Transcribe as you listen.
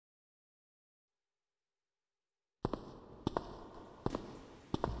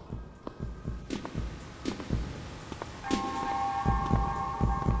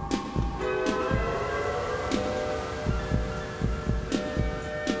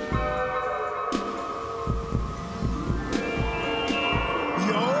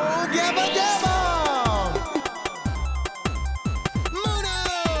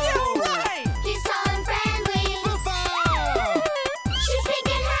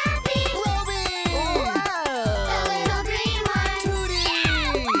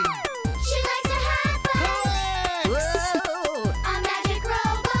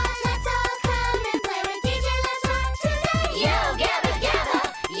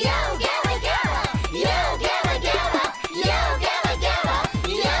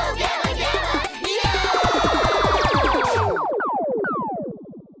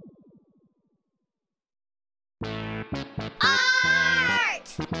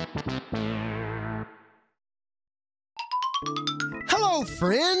Hello,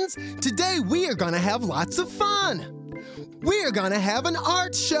 friends! Today we are gonna have lots of fun. We are gonna have an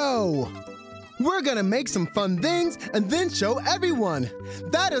art show. We're gonna make some fun things and then show everyone.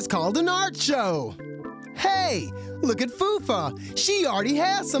 That is called an art show. Hey, look at Foofa. She already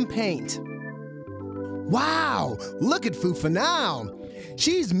has some paint. Wow, look at Foofa now.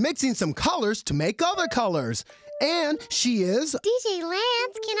 She's mixing some colors to make other colors. And she is... DJ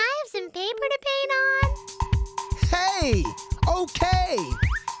Lance, can I have some paper to paint on? Hey, okay.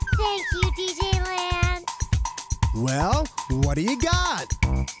 Thank you, DJ Lance. Well, what do you got?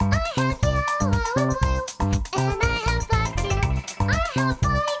 I have yellow and blue, and I have black too. I have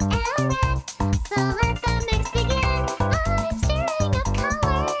white and red, so let the mix begin. I'm stirring up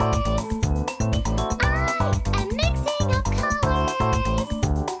colors. I am mixing up colors.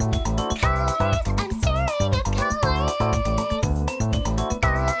 Colors, I'm stirring up colors. I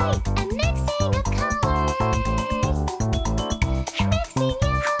am mixing up colors. Mixing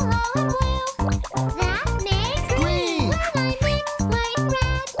yellow and blue, that makes Green. When I mix white and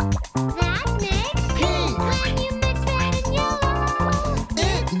red, that makes Pink. When you mix red and yellow,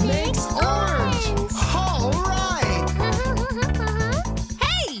 It makes orange. All right.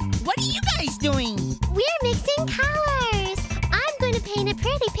 Hey, what are you guys doing? We're mixing colors. I'm going to paint a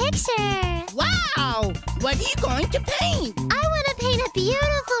pretty picture. Wow, what are you going to paint? I want to paint a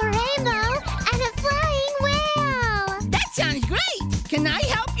beautiful rainbow and a flying whale. That sounds great. Can I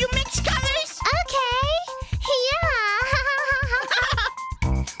help you mix colors? Okay. Yeah.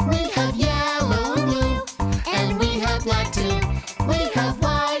 We have yellow and blue, and we have black too. We have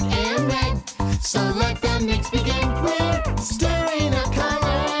white and red, so let the mix begin. We're stirring up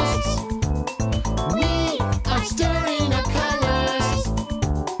colors. We are stirring up colors.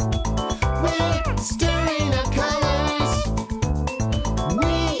 We're stirring up colors.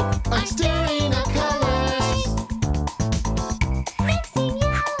 We are stirring up colors. Mixing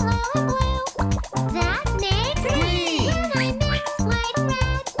yellow and blue, that makes Green. When I mix white and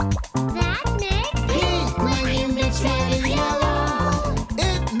red, that makes Pink. When you mix red and yellow,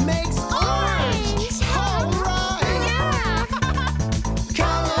 it makes orange. All right.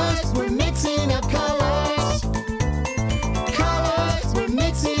 Colors, we're mixing up colors. Colors, we're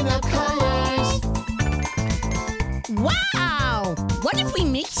mixing up colors. Wow, what if we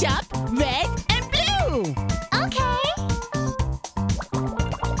mix up red and blue? Okay.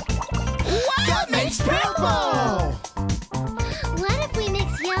 That makes purple. What if we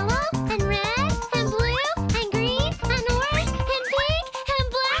mix yellow and red and blue and green and orange and pink and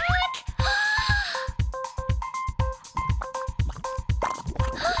black?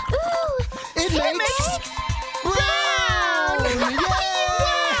 Ooh, It makes brown. Yeah.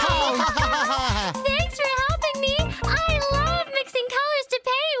 thanks for helping me. I love mixing colors to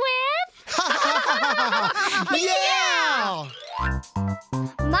paint with. Yeah.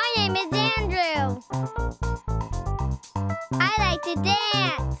 My name is Andrew. I like to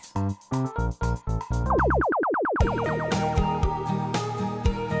dance.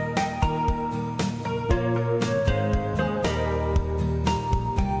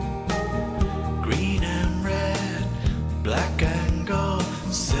 Green and red, black and gold,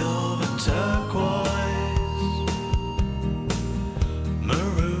 silver turquoise,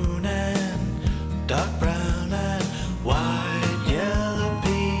 maroon and dark brown and white, yellow,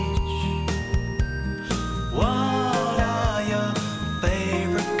 peach. What are your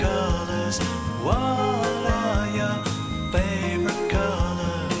favorite colors? What are your favorite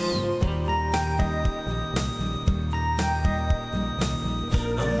colors?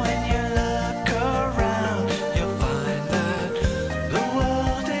 And when you look around, you'll find that the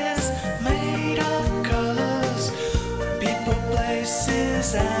world is made of colors. People,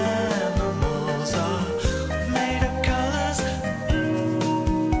 places, animals are made of colors.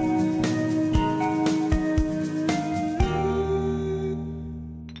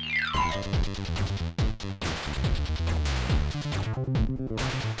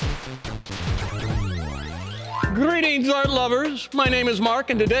 Greetings, art lovers. My name is Mark,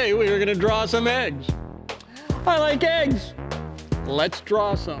 and today we are going to draw some eggs. I like eggs. Let's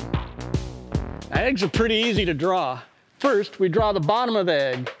draw some. Eggs are pretty easy to draw. First, we draw the bottom of the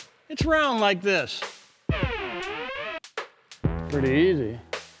egg. It's round like this. Pretty easy.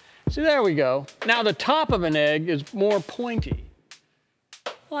 See, there we go. Now the top of an egg is more pointy.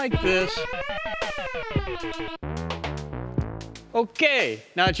 Like this. Okay,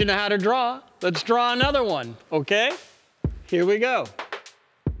 now that you know how to draw, let's draw another one, okay? Here we go.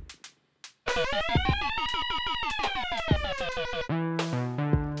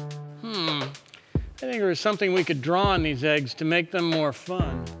 think there was something we could draw on these eggs to make them more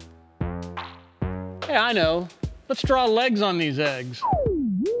fun. Hey, I know. Let's draw legs on these eggs.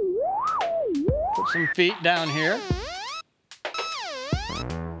 Put some feet down here.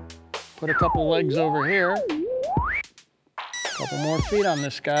 Put a couple legs over here. A couple more feet on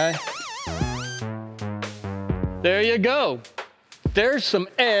this guy. There you go. There's some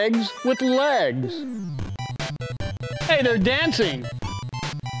eggs with legs. Hey, they're dancing.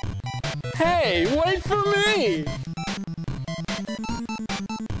 Hey, wait for me.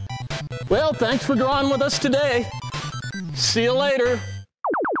 Well, thanks for drawing with us today. See you later.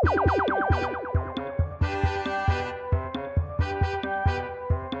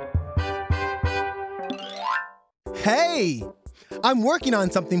 Hey, I'm working on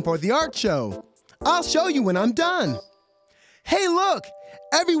something for the art show. I'll show you when I'm done. Hey, look,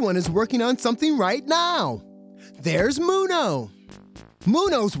 everyone is working on something right now. There's Muno.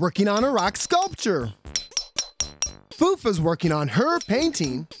 Muno's working on a rock sculpture. Foofa's working on her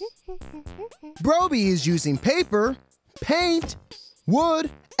painting. Brobee is using paper, paint,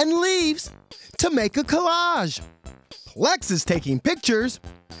 wood, and leaves to make a collage. Plex is taking pictures.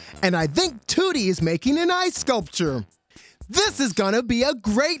 And I think Toodee is making an ice sculpture. This is gonna be a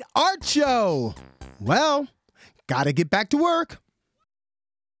great art show. Well, gotta get back to work.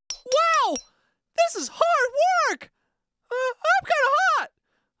 Wow! This is hard work! I'm kinda hot.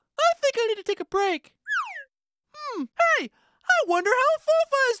 I think I need to take a break. Hey, I wonder how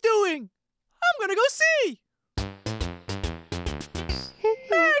Foofa is doing. I'm gonna go see. Hey,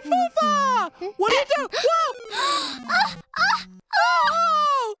 Foofa! What are you doing? Whoa!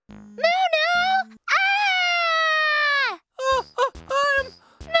 Oh! Muno! Ah!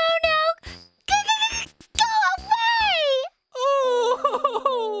 Muno! Go away! Oh!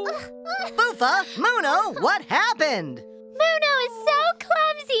 Foofa, Muno, what happened? Muno is so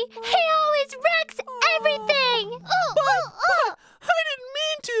clumsy. He always wrecks everything. I didn't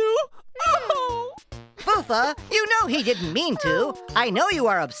mean to. Oh! Foofa, you know he didn't mean to. I know you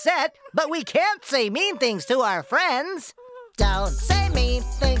are upset, but we can't say mean things to our friends. Don't say mean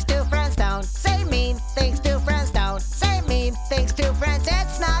things to friends. Don't say mean things to friends. Don't say mean things to friends.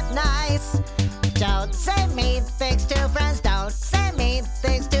 It's not nice. Don't say mean things to friends. Don't say mean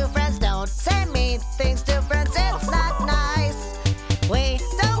things to friends. Don't say mean things to friends. It's not nice. We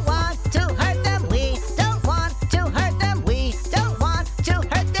don't want to hurt them. We don't want to hurt them. We don't want to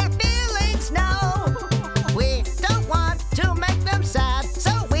hurt their feelings. No. We don't want to make them sad.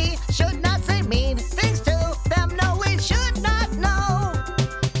 So we should not say mean things to them. No, we should not. No.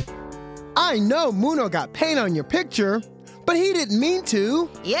 I know Muno got paint on your picture, but he didn't mean to.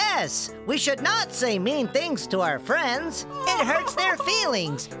 Yes, we should not say mean things to our friends. It hurts their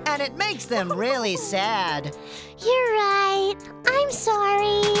feelings, and it makes them really sad. You're right. I'm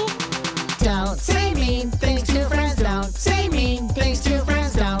sorry. Don't say mean things to friends. Don't say mean things to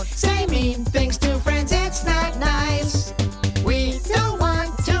friends. Don't say mean things to friends. It's not nice. We don't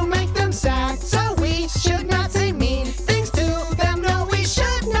want to make them sad, so we should not say mean things to them. No, we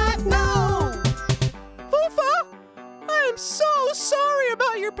should not. No. Foofa, I am so sorry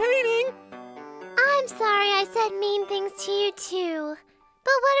about your painting. I'm sorry I said mean things to you too.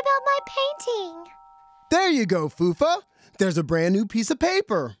 But what about my painting? There you go, Foofa. There's a brand new piece of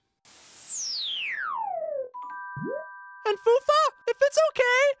paper. And Foofa, if it's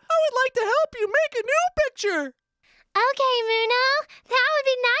okay, I would like to help you make a new picture. Okay, Muno. That would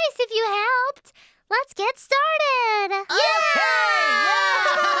be nice if you helped. Let's get started. Okay,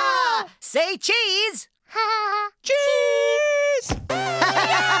 yeah! Say cheese. Cheese!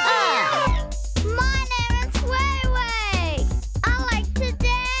 My name is Wei Wei. I like to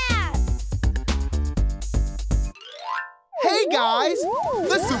dance. Hey guys,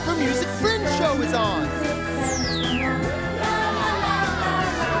 the Super Music Friends Show is on.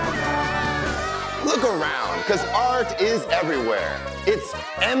 Look around, because art is everywhere. It's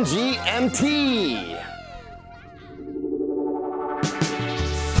MGMT.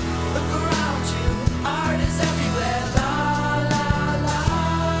 Look around you, art is everywhere. La la la.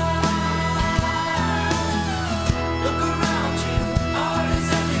 Look around you, art is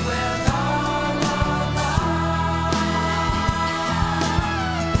everywhere. La la la.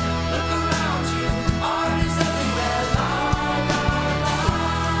 Look around you, art is everywhere. La la la.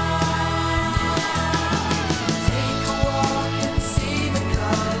 Take a walk and see the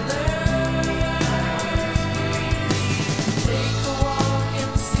colors.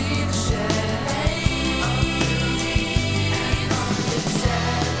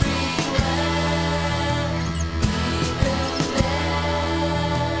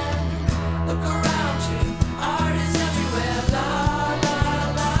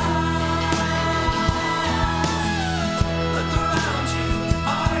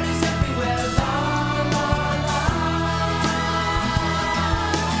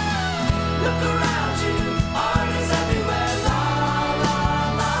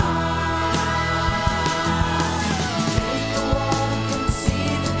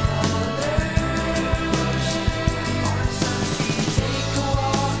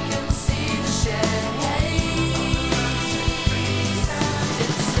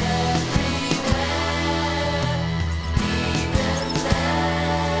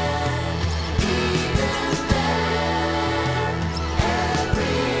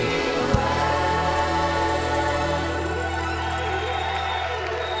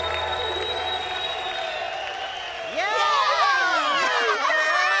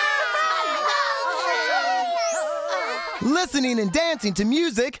 Listening and dancing to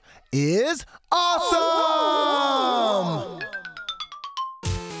music is awesome!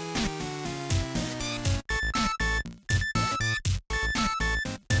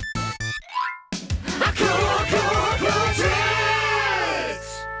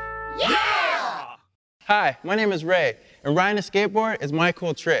 Hi, my name is Ray, and riding a skateboard is my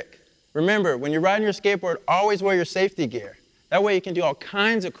cool trick. Remember, when you're riding your skateboard, always wear your safety gear. That way you can do all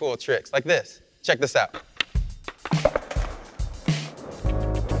kinds of cool tricks, like this. Check this out.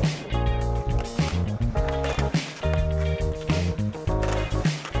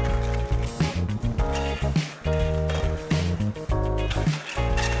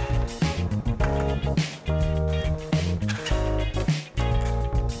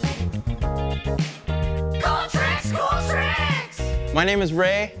 My name is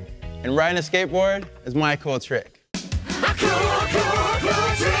Ray, and riding a skateboard is my cool trick. Cool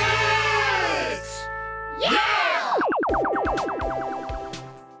tricks! Yeah!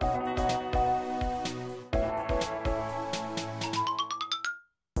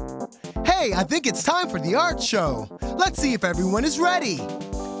 Hey, I think it's time for the art show. Let's see if everyone is ready.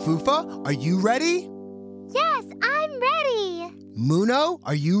 Foofa, are you ready? Yes, I'm ready. Muno,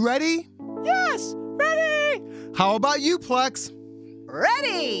 are you ready? Yes, ready! How about you, Plex?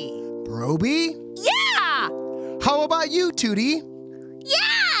 Ready! Brobee? Yeah! How about you, Toodee?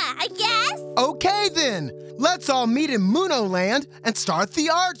 Yeah, I guess. Okay then, let's all meet in Muno Land and start the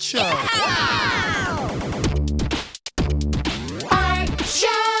art show. Art show!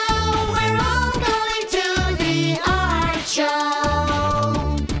 We're all going to the art show!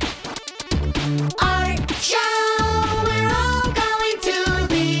 Art show! We're all going to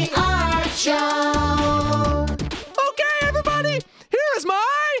the art show! Okay, everybody, here is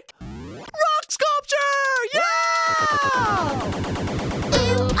my rock sculpture! Yeah!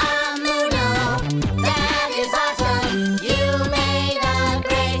 Ooh, Muno, that is awesome! You made a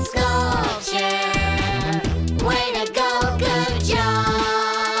great sculpture! Way to go, good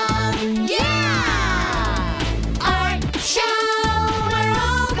job! Yeah! Art show! We're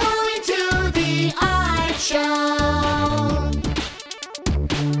all going to the art show!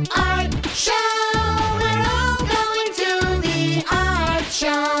 Art show! We're all going to the art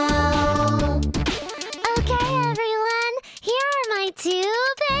show! Okay, everyone, here are my two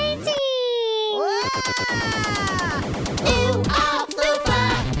paintings. Ooh, Foofa,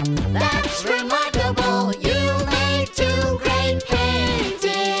 that's remarkable. You made two great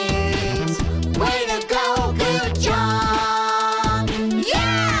paintings. Way to go, good job.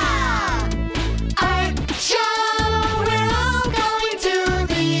 Yeah! Art show, we're all going to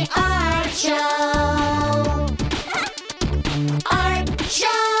the art show. Art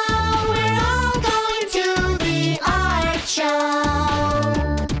show, we're all going to the art show.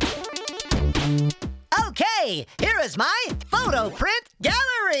 Okay, here is my photo print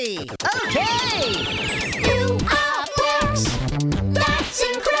gallery. Okay! You are Plex! That's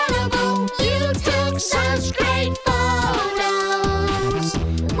incredible! You took such great photos!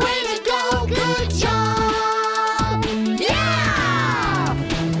 Way to go, good job! Yeah!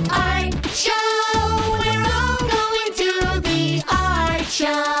 Art show! We're all going to the art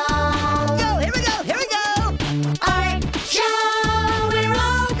show! Go, here we go, here we go! Art show! We're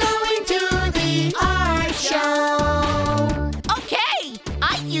all going to the art show! Okay,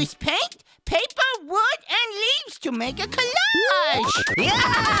 I use paint, paper, wood, and leaves to make a collage.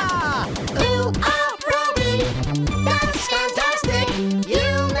 Yeah! Ooh, Brobee, that's fantastic!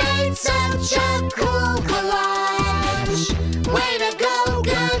 You made such a cool collage! Way to go,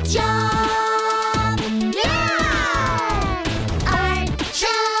 good job! Yeah! Art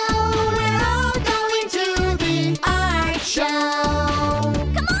show! We're all going to the art show!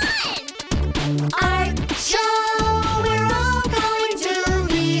 Come on! Art show! We're all going to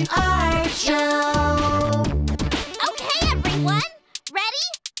the art show! Okay, everyone, ready?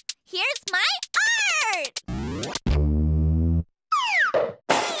 Here's my art.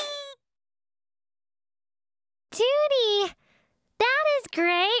 Toodee, that is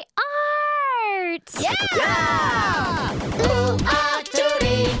great art. Ooh,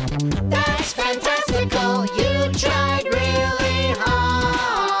 Toodee, that's fantastical. You tried really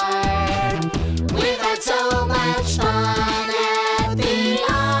hard. We've had so much fun at the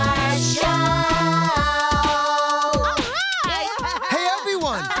art show. Hey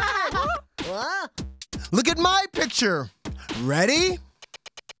everyone, What? look at my picture. Ready?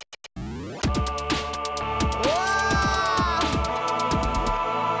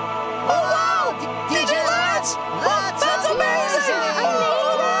 Oh, wow! Did you Lance? That's amazing!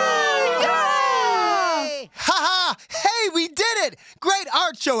 Yay! Haha! Hey, we did it! Great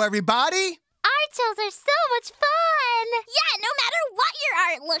art show, everybody! Art shows are so much fun. Yeah, no matter what your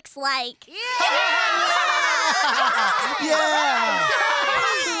art looks like. Yeah!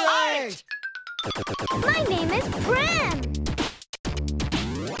 Art! My name is Prim.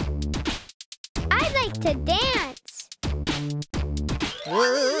 I like to dance. Hey,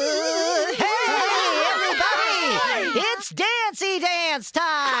 everybody! It's Dancy Dance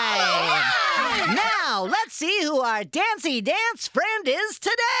time! Now, let's see who our Dancy Dance friend is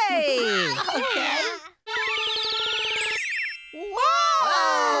today!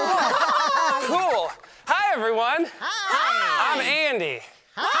 Cool. Hi, everyone. Hi! I'm Andy.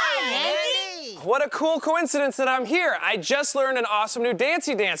 Hi, Andy! What a cool coincidence that I'm here. I just learned an awesome new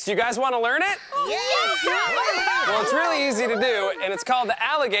dancey dance. Do you guys want to learn it? Yes! Well, it's really easy to do, and it's called the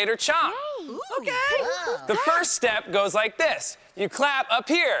alligator chomp. Okay. The first step goes like this. You clap up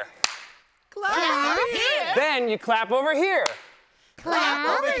here. Clap here. Then you clap over here.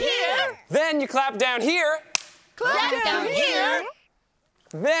 Clap over here. Then you clap down here. Clap down here.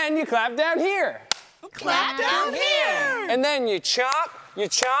 Then you clap down here. Clap down here. And then you chomp, you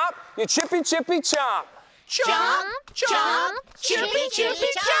chippy chomp. Chomp, chomp, chippy, chippy,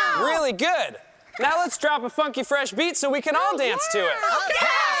 chomp. Really good. Now let's drop a funky fresh beat so we can all dance to it.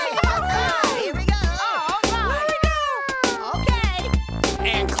 Okay! Here we go! Okay.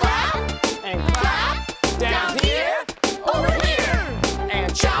 And clap, down here, over here.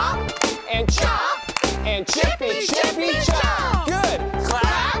 And chomp, and chippy, chomp. Good.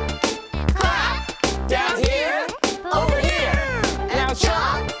 Clap, down here, over here. Now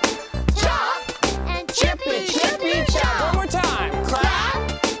chomp, And chippy, chomp. One more time. Clap,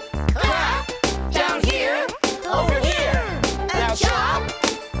 down here, over here. Now chomp,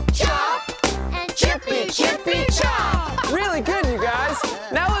 and chippy, chomp. Really good, you guys.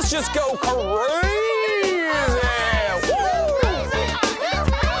 Now let's just go crazy.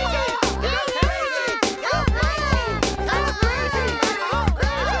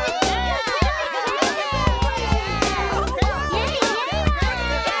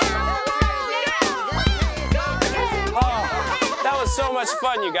 So much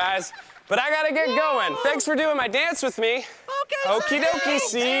fun, you guys. But I gotta get going. Thanks for doing my dance with me. Okay. Okie dokie,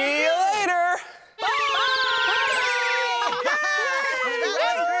 see you later.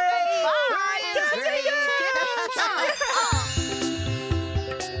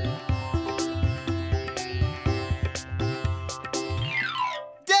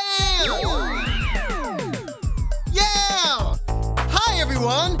 Yeah! Hi,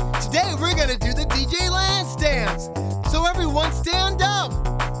 everyone. Today we're gonna do the DJ Lance dance. So everyone stand up.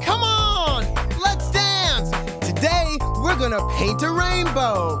 Come on, let's dance. Today we're gonna paint a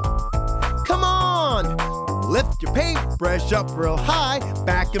rainbow. Come on. Lift your paintbrush up real high,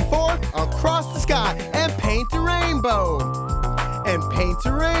 back and forth across the sky, and paint a rainbow. And paint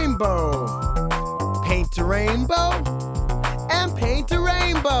a rainbow. Paint a rainbow. And paint a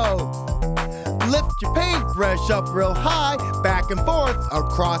rainbow. Lift your paintbrush up real high, back and forth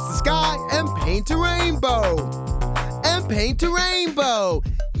across the sky, and paint a rainbow. And paint a rainbow.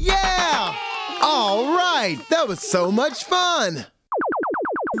 Yeah! All right, that was so much fun.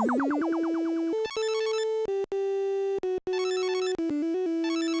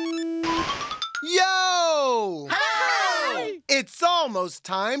 Yo! Hi! It's almost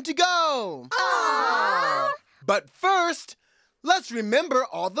time to go. Aww. But first, let's remember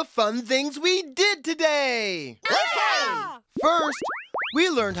all the fun things we did today. Okay! First, we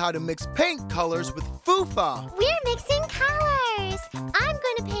learned how to mix paint colors with Foofa. We're mixing colors. I'm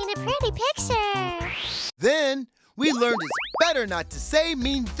going to paint a pretty picture. Then, we learned it's better not to say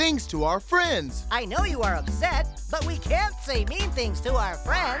mean things to our friends. I know you are upset, but we can't say mean things to our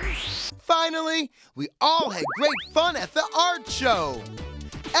friends. Finally, we all had great fun at the art show.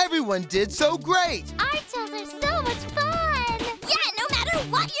 Everyone did so great. Art shows are so much fun. Yeah, no matter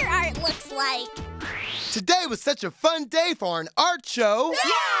what your art looks like. Today was such a fun day for an art show.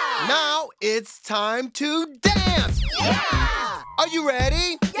 Yeah! Now it's time to dance. Yeah! Are you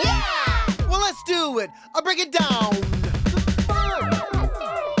ready? Yeah! Well, let's do it. I'll break it down.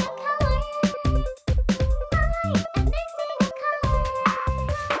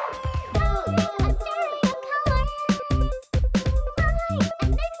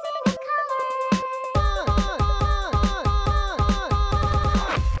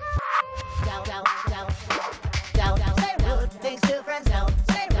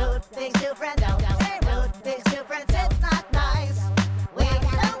 It's not nice. We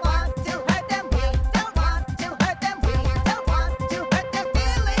don't want to hurt them. We don't want to hurt them. We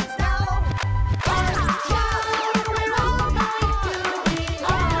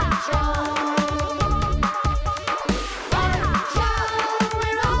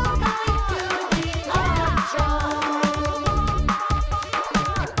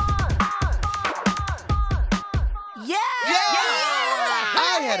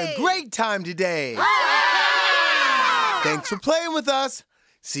great time today. Thanks for playing with us.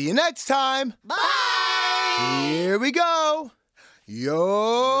 See you next time. Bye! Here we go. Yo,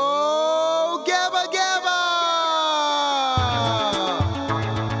 Gabba Gabba!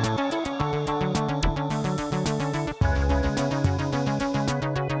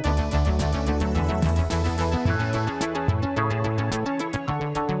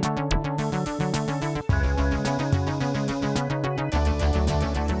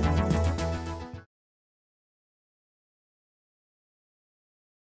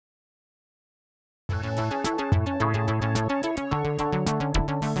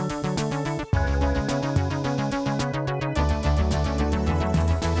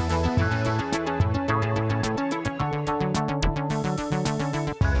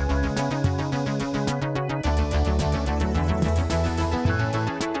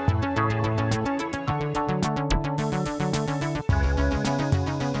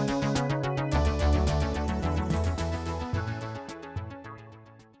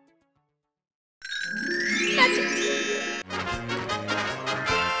 Gotcha.